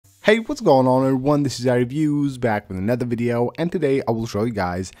Hey, what's going on everyone, this is iReviews back with another video, and today I will show you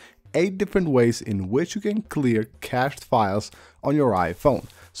guys 8 different ways in which you can clear cached files on your iPhone.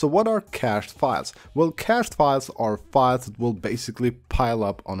 So what are cached files? Well, cached files are files that will basically pile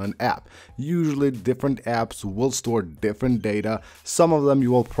up on an app. Usually different apps will store different data. Some of them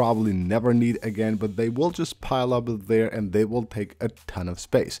you will probably never need again, but they will just pile up there and they will take a ton of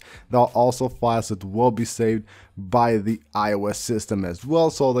space. There are also files that will be saved by the iOS system as well,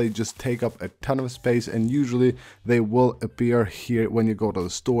 so they just take up a ton of space, and usually they will appear here when you go to the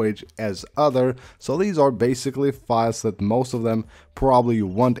storage as other. So these are basically files that most of them probably you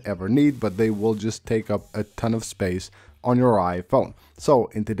won't ever need, but they will just take up a ton of space on your iPhone. So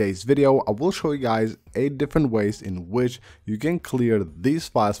in today's video, I will show you guys 8 different ways in which you can clear these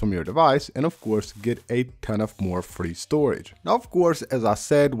files from your device and of course get a ton of more free storage. Now of course, as I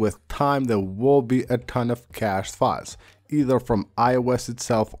said, with time there will be a ton of cached files, either from iOS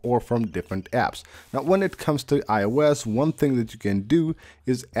itself or from different apps. Now when it comes to iOS, one thing that you can do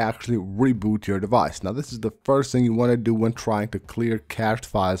is actually reboot your device. Now this is the first thing you want to do when trying to clear cached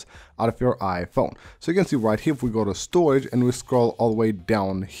files out of your iPhone. So you can see right here, if we go to storage and we scroll all the way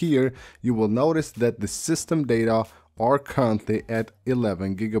down here, you will notice that the system data are currently at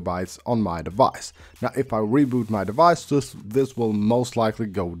 11 gigabytes on my device. Now if I reboot my device, this will most likely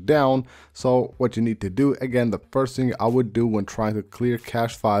go down. So what you need to do, again, the first thing I would do when trying to clear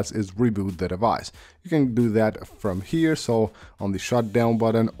cache files is reboot the device. You can do that from here, so on the shutdown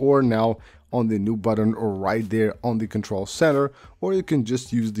button, or now on the new button, or right there on the control center, or you can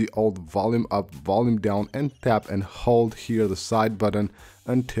just use the old volume up, volume down, and tap and hold here the side button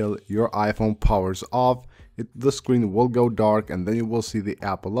until your iPhone powers off. The screen will go dark and then you will see the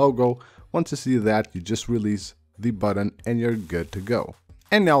Apple logo. Once you see that, you just release the button and you're good to go.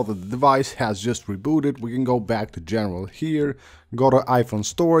 And now that the device has just rebooted, we can go back to general here, go to iPhone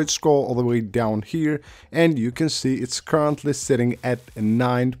storage, scroll all the way down here, and you can see it's currently sitting at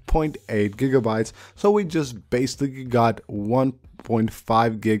 9.8 gigabytes. So we just basically got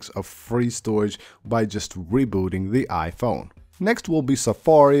 1.5 gigs of free storage by just rebooting the iPhone. Next will be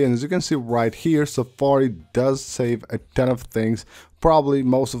Safari, and as you can see right here, Safari does save a ton of things. Probably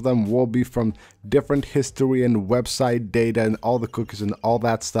most of them will be from different history and website data and all the cookies and all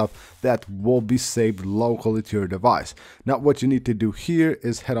that stuff that will be saved locally to your device. Now what you need to do here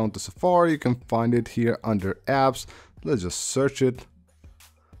is head on to Safari. You can find it here under apps. Let's just search it.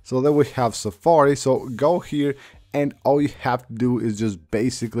 So there we have Safari. So go here and all you have to do is just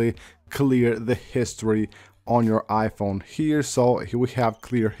basically clear the history on your iPhone here. So here we have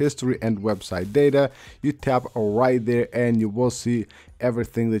clear history and website data. You tap right there and you will see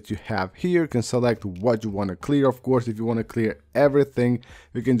everything that you have here. You can select what you want to clear. Of course, if you want to clear everything,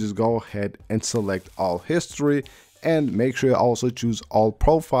 you can just go ahead and select all history, and make sure you also choose all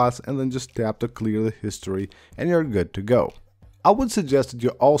profiles, and then just tap to clear the history and you're good to go. I would suggest that you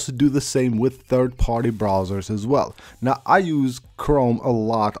also do the same with third-party browsers as well. Now I use Chrome a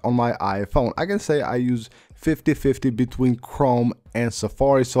lot on my iPhone. I can say I use 50-50 between Chrome and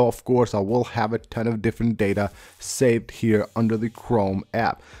Safari, so of course I will have a ton of different data saved here under the Chrome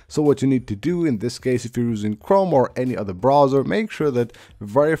app. So what you need to do in this case, if you're using Chrome or any other browser, make sure that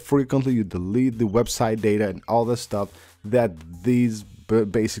very frequently you delete the website data and all the stuff that these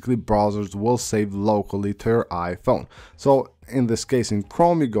basically browsers will save locally to your iPhone. So in this case, in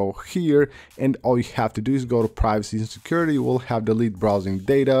Chrome, you go here and all you have to do is go to privacy and security. You will have delete browsing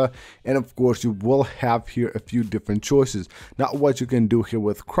data, and of course you will have here a few different choices. Now what you can do here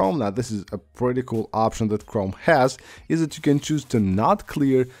with Chrome, now this is a pretty cool option that Chrome has, is that you can choose to not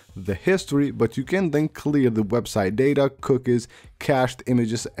clear the history, but you can then clear the website data, cookies, cached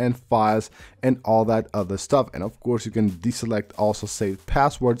images and files, and all that other stuff. And of course you can deselect also saved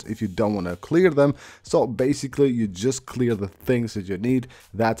passwords if you don't want to clear them. So basically you just clear the things that you need.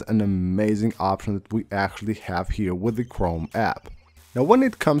 That's an amazing option that we actually have here with the Chrome app. Now when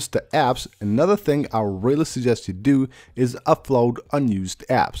it comes to apps, another thing I really suggest you do is upload unused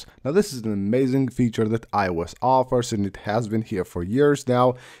apps. Now this is an amazing feature that iOS offers, and it has been here for years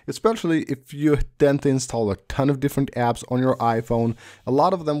now, especially if you tend to install a ton of different apps on your iPhone. A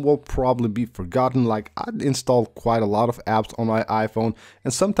lot of them will probably be forgotten. Like I install quite a lot of apps on my iPhone,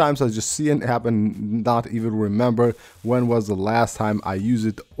 and sometimes I just see an app and not even remember when was the last time I used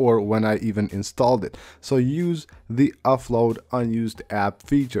it or when I even installed it. So use the Offload unused app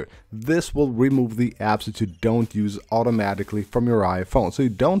feature. This will remove the apps that you don't use automatically from your iPhone, so you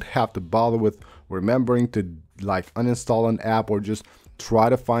don't have to bother with remembering to like uninstall an app or just try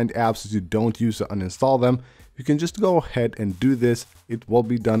to find apps that you don't use to uninstall them. you can just go ahead and do this. It will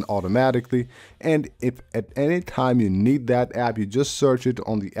be done automatically. And if at any time you need that app, you just search it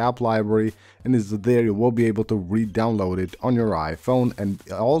on the app library and it's there. You will be able to re-download it on your iPhone and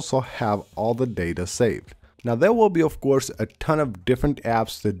also have all the data saved. Now there will be, of course, a ton of different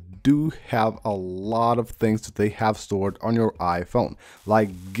apps that do have a lot of things that they have stored on your iPhone,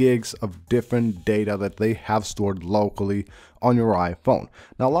 like gigs of different data that they have stored locally on your iPhone.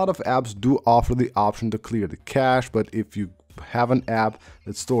 Now a lot of apps do offer the option to clear the cache, but if you have an app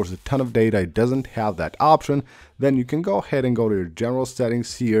that stores a ton of data, it doesn't have that option, then you can go ahead and go to your general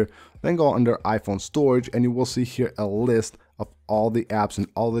settings here, then go under iPhone storage, and you will see here a list of all the apps and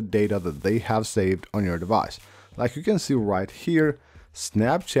all the data that they have saved on your device. Like you can see right here,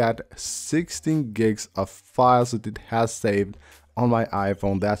 Snapchat, 16 gigs of files that it has saved on my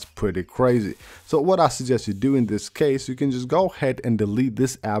iPhone. That's pretty crazy. So what I suggest you do in this case, you can just go ahead and delete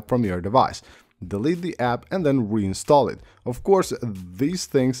this app from your device. Delete the app and then reinstall it. Of course, these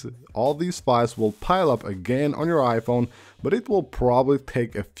things, all these files will pile up again on your iPhone, but it will probably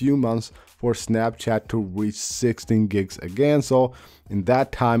take a few months for Snapchat to reach 16 gigs again. So in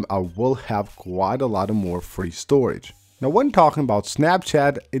that time, I will have quite a lot of more free storage. Now when talking about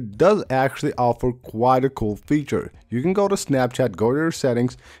Snapchat, it does actually offer quite a cool feature. You can go to Snapchat, go to your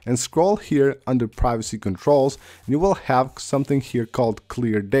settings and scroll here under privacy controls, and you will have something here called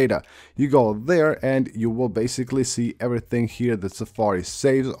clear data. You go there and you will basically see everything here that Safari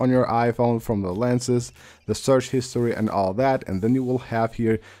saves on your iPhone, from the lenses, the search history and all that, and then you will have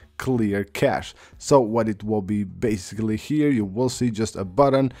here clear cache. So what it will be basically here, you will see just a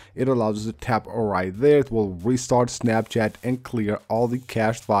button. It allows you to tap right there. It will restart Snapchat and clear all the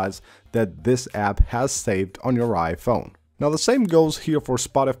cached files that this app has saved on your iPhone. Now the same goes here for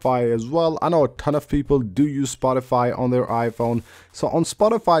Spotify as well. I know a ton of people do use Spotify on their iPhone. So on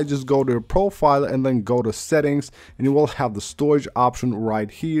Spotify, just go to your profile and then go to settings, and you will have the storage option right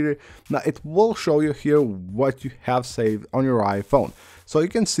here. Now it will show you here what you have saved on your iPhone. So you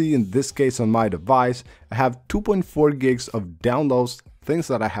can see in this case on my device, I have 2.4 gigs of downloads, things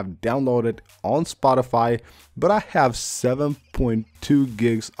that I have downloaded on Spotify, but I have 7.2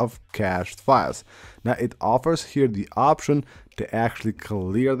 gigs of cached files. Now it offers here the option to actually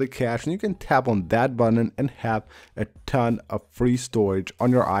clear the cache, and you can tap on that button and have a ton of free storage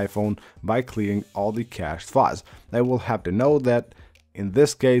on your iPhone by clearing all the cached files. Now I will have to know that in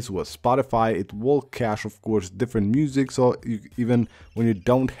this case with Spotify, it will cache, of course, different music. So even when you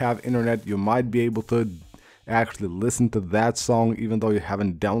don't have internet, you might be able to actually listen to that song even though you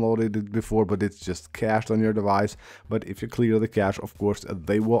haven't downloaded it before, but it's just cached on your device. But if you clear the cache, of course,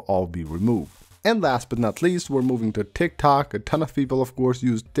 they will all be removed. And last but not least, we're moving to TikTok. A ton of people, of course,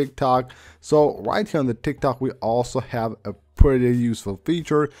 use TikTok. So right here on the TikTok, we also have a pretty useful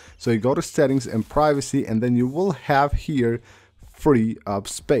feature. So you go to settings and privacy, and then you will have here free up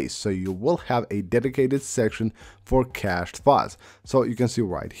space. So you will have a dedicated section for cached files. So you can see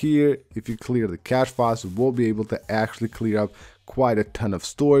right here, if you clear the cache files, you will be able to actually clear up quite a ton of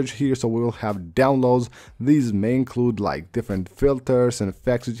storage here. So we will have downloads. These may include like different filters and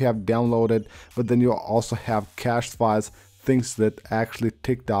effects that you have downloaded, but then you'll also have cached files, things that actually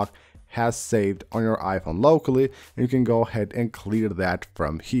TikTok has saved on your iPhone locally, and you can go ahead and clear that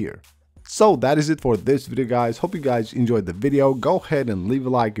from here. So that is it for this video, guys. Hope you guys enjoyed the video. Go ahead and leave a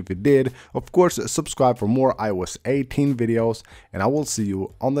like if you did. Of course, subscribe for more iOS 18 videos, and I will see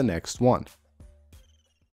you on the next one.